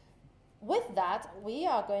bridge. With that, we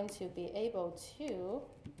are going to be able to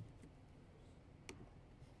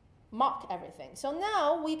mock everything. So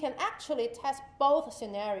now we can actually test both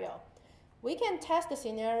scenarios. We can test the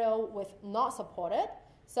scenario with not supported.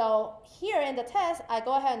 So here in the test, I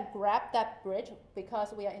go ahead and grab that bridge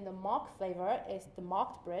because we are in the mock flavor, it's the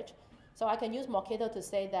mocked bridge. So I can use Mockito to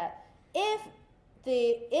say that if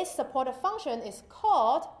the isSupported function is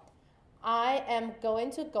called, I am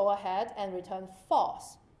going to go ahead and return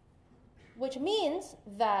false, which means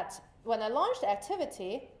that when I launch the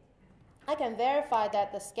activity, I can verify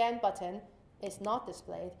that the scan button is not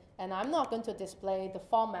displayed, and I'm not going to display the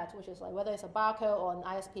format, which is like whether it's a barcode or an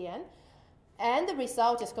ISBN, and the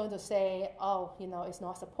result is going to say, oh, it's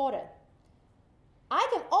not supported. I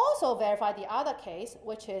can also verify the other case,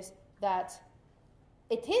 which is that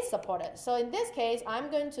it is supported. So in this case,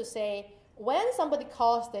 I'm going to say when somebody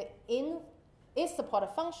calls the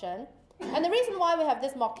isSupported function, and the reason why we have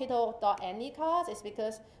this Mockito.any class is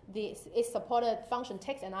because the isSupported function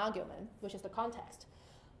takes an argument, which is the context.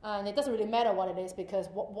 And it doesn't really matter what it is because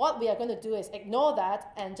what we are going to do is ignore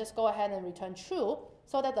that and just go ahead and return true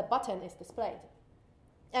so that the button is displayed.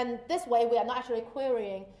 And this way, we are not actually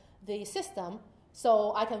querying the system,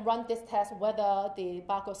 so I can run this test whether the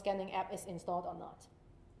barcode scanning app is installed or not.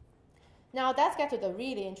 Now, let's get to the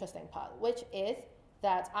really interesting part, which is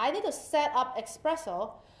that I need to set up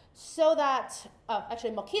Espresso so that,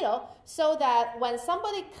 Mockito, so that when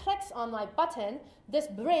somebody clicks on my button, this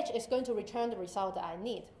bridge is going to return the result that I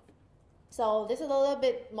need. So this is a little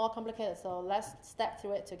bit more complicated, so let's step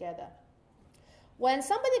through it together. When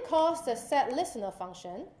somebody calls the setListener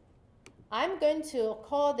function, I'm going to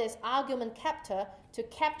call this argument captor to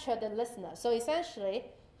capture the listener. So essentially,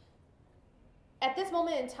 at this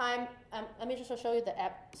moment in time, let me just show you the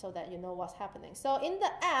app so that you know what's happening. So in the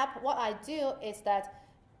app, what I do is that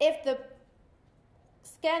if the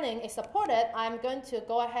scanning is supported, I'm going to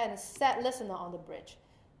go ahead and set listener on the bridge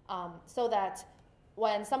so that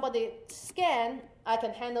when somebody scans, I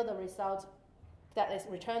can handle the result that is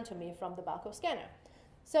returned to me from the barcode scanner.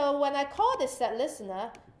 So when I call this set listener,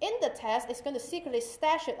 in the test, it's going to secretly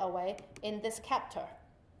stash it away in this captor.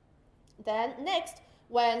 Then next,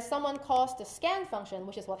 when someone calls the scan function,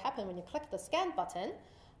 which is what happened when you click the scan button,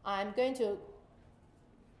 I'm going to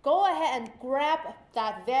go ahead and grab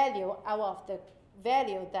that value out of the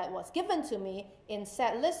value that was given to me in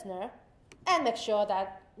set listener and make sure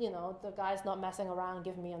that the guy's not messing around and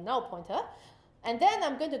giving me a null pointer. And then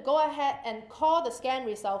I'm going to go ahead and call the scan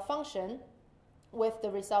result function with the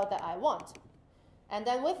result that I want. And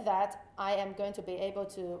then with that, I am going to be able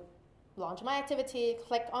to launch my activity,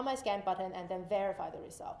 click on my scan button, and then verify the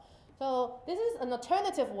result. So this is an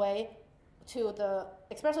alternative way to the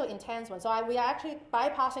Espresso intent one. So we are actually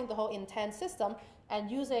bypassing the whole intent system and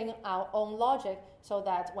using our own logic so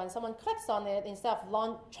that when someone clicks on it, instead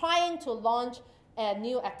of trying to launch a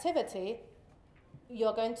new activity,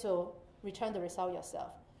 you're going to return the result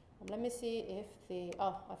yourself. Let me see if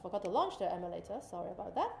I forgot to launch the emulator. Sorry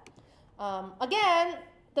about that. Again,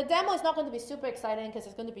 the demo is not going to be super exciting because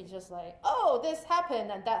it's going to be just like, oh, this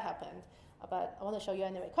happened and that happened. But I want to show you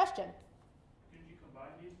anyway. Question? Could you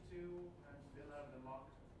combine these two and still have the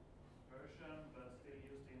mocked version but still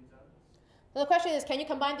use the intent? So the question is, can you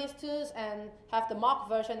combine these two and have the mock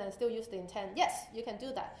version and still use the intent? Yes, you can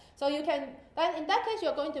do that. So you can, then in that case,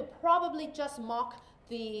 you're going to probably just mock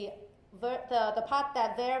the part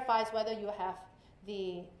that verifies whether you have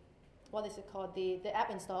the, what is it called, the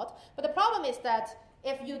app installed. But the problem is that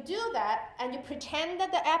if you do that and you pretend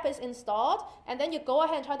that the app is installed and then you go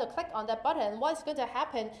ahead and try to click on that button, what's going to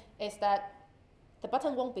happen is that the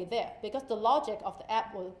button won't be there because the logic of the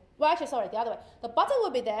app will, well actually sorry, the other way. The button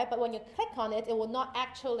will be there, but when you click on it, it will not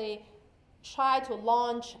actually try to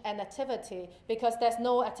launch an activity because there's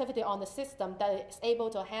no activity on the system that is able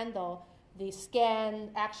to handle the scan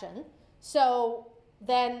action. So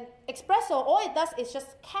then Espresso, all it does is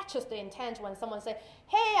just catches the intent when someone says,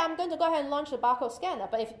 hey, I'm going to go ahead and launch the barcode scanner.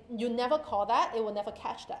 But if you never call that, it will never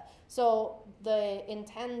catch that. So the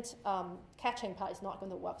intent catching part is not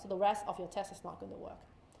going to work. So the rest of your test is not going to work.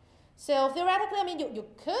 So theoretically, I mean, you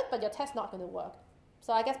could, but your test is not going to work.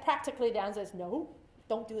 So I guess practically the answer is no,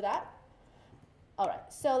 don't do that. All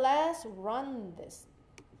right, so let's run this.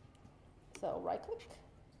 So right click,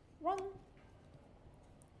 run.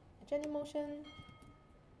 Agenda motion.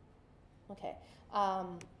 Okay.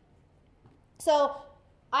 So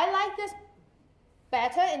I like this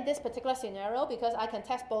better in this particular scenario because I can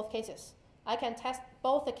test both cases. I can test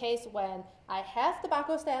both the case when I have the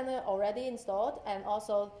barcode scanner already installed and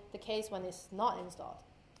also the case when it's not installed.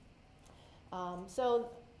 So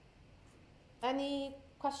any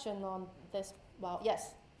question on this? Well,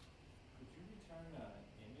 yes? Could you return an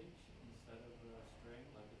image instead of a string,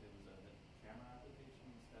 like if it was a camera application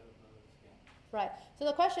instead of a scan? Right. So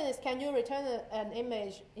the question is, can you return an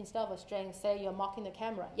image instead of a string? Say you're mocking the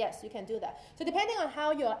camera. Yes, you can do that. So depending on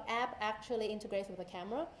how your app actually integrates with the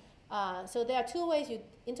camera, so there are two ways you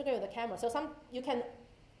integrate with the camera. So you can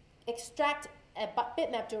extract a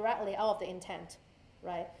bitmap directly out of the intent,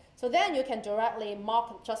 right? So then you can directly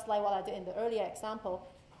mock, just like what I did in the earlier example,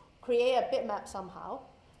 create a bitmap somehow,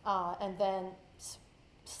 and then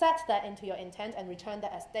set that into your intent and return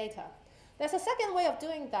that as data. There's a second way of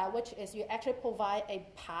doing that, which is you actually provide a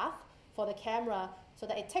path for the camera so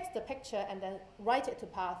that it takes the picture and then write it to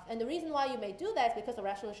path. And the reason why you may do that is because the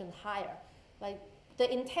resolution is higher. Like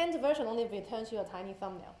the intent version only returns you a tiny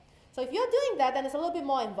thumbnail. So if you're doing that, then it's a little bit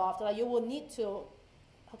more involved. Like you will need to,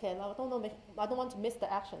 okay, I don't want to miss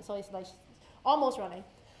the action, so it's like almost running.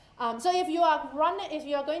 So if you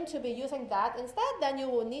are going to be using that instead, then you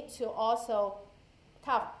will need to also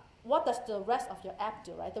have what does the rest of your app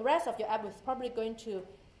do, right? The rest of your app is probably going to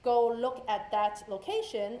go look at that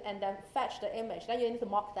location and then fetch the image. Then you need to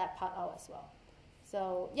mock that part out as well.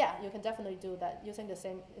 So yeah, you can definitely do that using the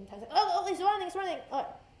same intent. Oh, it's running, it's running. All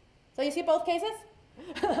right. So you see both cases?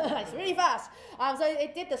 It's really fast. So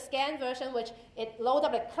it did the scan version, which it loaded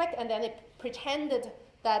up a click and then it pretended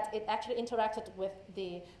that it actually interacted with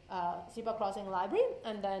the zebra crossing library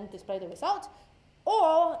and then displayed the result.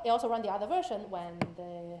 Or it also ran the other version when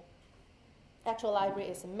the actual library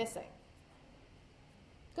is missing.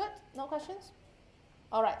 Good? No questions?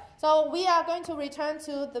 All right. So we are going to return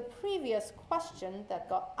to the previous question that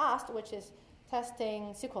got asked, which is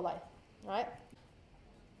testing SQLite, right?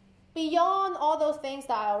 Beyond all those things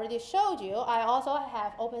that I already showed you, I also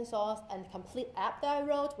have open source and complete app that I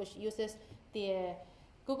wrote, which uses the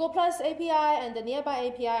Google Plus API and the Nearby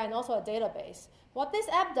API and also a database. What this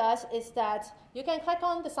app does is that you can click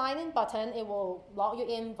on the sign in button, it will log you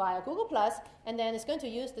in via Google Plus, and then it's going to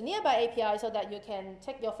use the Nearby API so that you can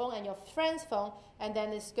take your phone and your friend's phone, and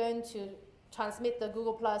then it's going to transmit the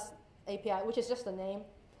Google Plus API, which is just the name,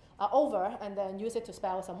 over, and then use it to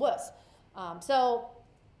spell some words. So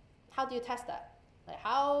how do you test that? Like,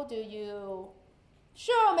 how do you,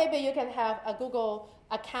 sure, maybe you can have a Google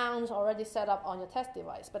account already set up on your test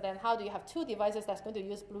device, but then how do you have two devices that's going to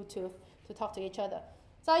use Bluetooth to talk to each other?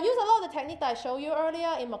 So I use a lot of the technique that I showed you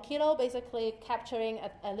earlier in Mockito, basically capturing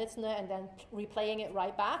a listener and then replaying it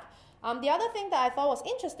right back. The other thing that I thought was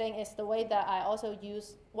interesting is the way that I also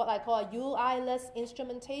use what I call a UI-less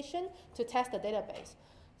instrumentation to test the database.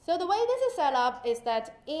 So the way this is set up is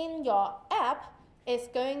that in your app, it's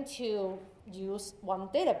going to use one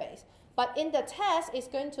database. But in the test, it's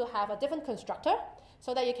going to have a different constructor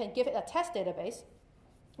so that you can give it a test database,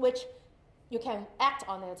 which you can act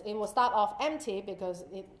on it. It will start off empty because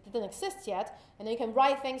it didn't exist yet, and then you can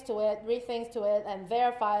write things to it, read things to it, and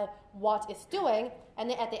verify what it's doing. And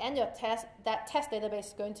then at the end of your test, that test database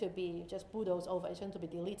is going to be just bulldozed over. It's going to be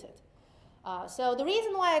deleted. So the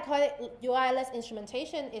reason why I call it UI-less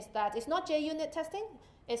instrumentation is that it's not JUnit testing.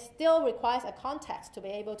 It still requires a context to be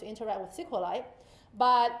able to interact with SQLite,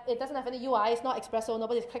 but it doesn't have any UI. It's not Espresso.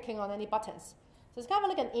 Nobody's clicking on any buttons. So it's kind of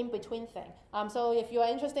like an in-between thing. So if you are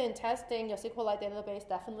interested in testing your SQLite database,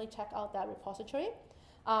 definitely check out that repository.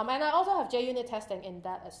 And I also have JUnit testing in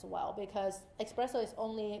that as well, because Espresso is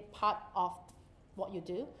only part of what you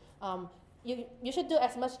do. You should do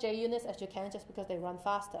as much JUnits as you can just because they run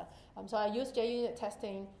faster. So I use JUnit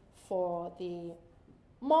testing for the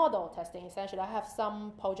model testing, essentially. I have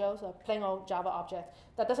some POJOs, a plain old Java object,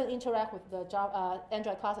 that doesn't interact with the Java,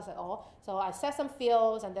 Android classes at all. So I set some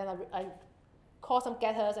fields, and then I call some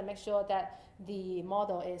getters and make sure that the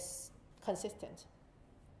model is consistent.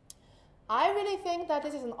 I really think that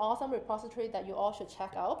this is an awesome repository that you all should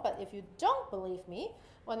check out, but if you don't believe me,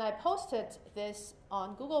 when I posted this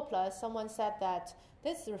on Google+, someone said that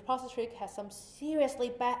this repository has some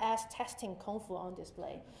seriously badass testing kung fu on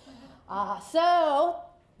display. So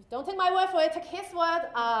don't take my word for it, take his word,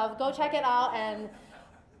 go check it out. And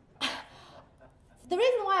the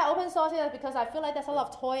reason why I open source it is because I feel like there's a lot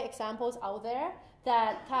of toy examples out there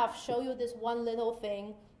that kind of show you this one little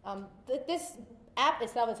thing. This app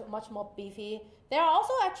itself is much more beefy. There are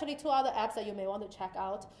also actually two other apps that you may want to check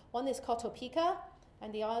out. One is called Topeka,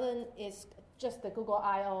 and the other is just the Google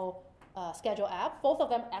I/O schedule app. Both of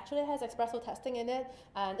them actually has Espresso testing in it,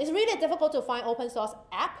 and it's really difficult to find open source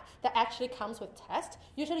app that actually comes with test.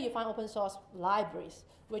 Usually you find open source libraries,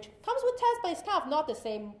 which comes with test, but it's kind of not the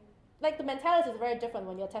same. Like, the mentality is very different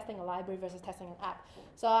when you're testing a library versus testing an app.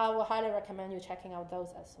 So I will highly recommend you checking out those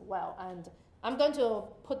as well. And I'm going to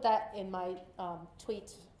put that in my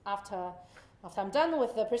tweet after I'm done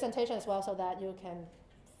with the presentation as well, so that you can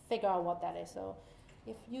figure out what that is. So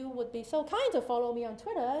if you would be so kind to follow me on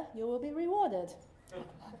Twitter, you will be rewarded.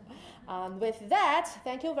 With that,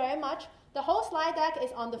 thank you very much. The whole slide deck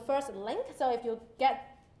is on the first link. So if you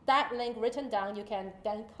get that link written down, you can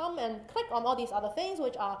then come and click on all these other things,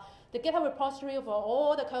 which are the GitHub repository for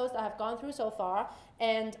all the codes that I've gone through so far.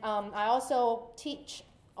 And I also teach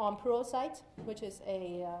on ProSite, which is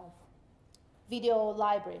a video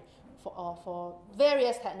library for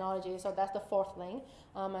various technologies. So that's the fourth link.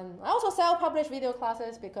 And I also self-publish video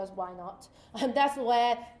classes because why not? And that's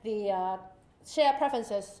where the Share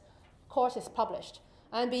Preferences course is published.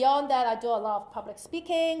 And beyond that, I do a lot of public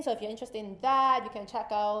speaking. So if you're interested in that, you can check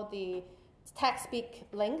out the TechSpeak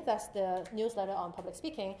link. That's the newsletter on public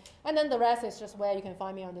speaking. And then the rest is just where you can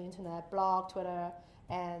find me on the internet, blog, Twitter,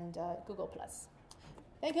 and Google+.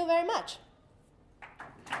 Thank you very much.